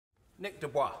Nick de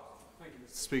Bois. Thank you,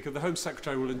 Mr. Speaker. The Home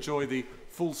Secretary will enjoy the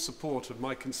full support of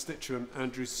my constituent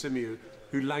Andrew Symeou,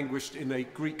 who languished in a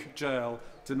Greek jail,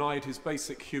 denied his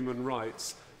basic human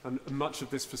rights, and much of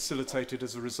this facilitated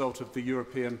as a result of the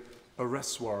European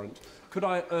arrest warrant. Could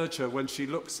I urge her, when she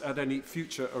looks at any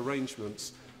future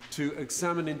arrangements, to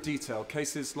examine in detail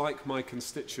cases like my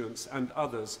constituents and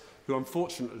others who,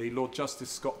 unfortunately, Lord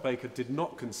Justice Scott Baker did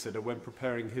not consider when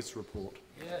preparing his report?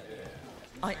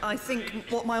 I think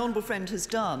what my honourable friend has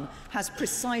done has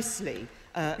precisely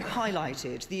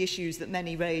highlighted the issues that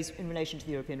many raise in relation to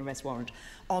the European arrest warrant.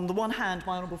 On the one hand,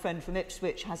 my honourable friend from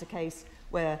Ipswich has a case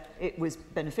where it was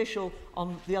beneficial.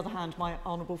 On the other hand, my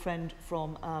honourable friend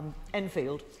from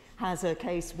Enfield has a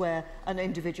case where an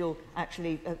individual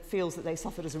actually feels that they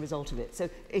suffered as a result of it. So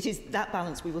it is that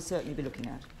balance we will certainly be looking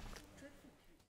at.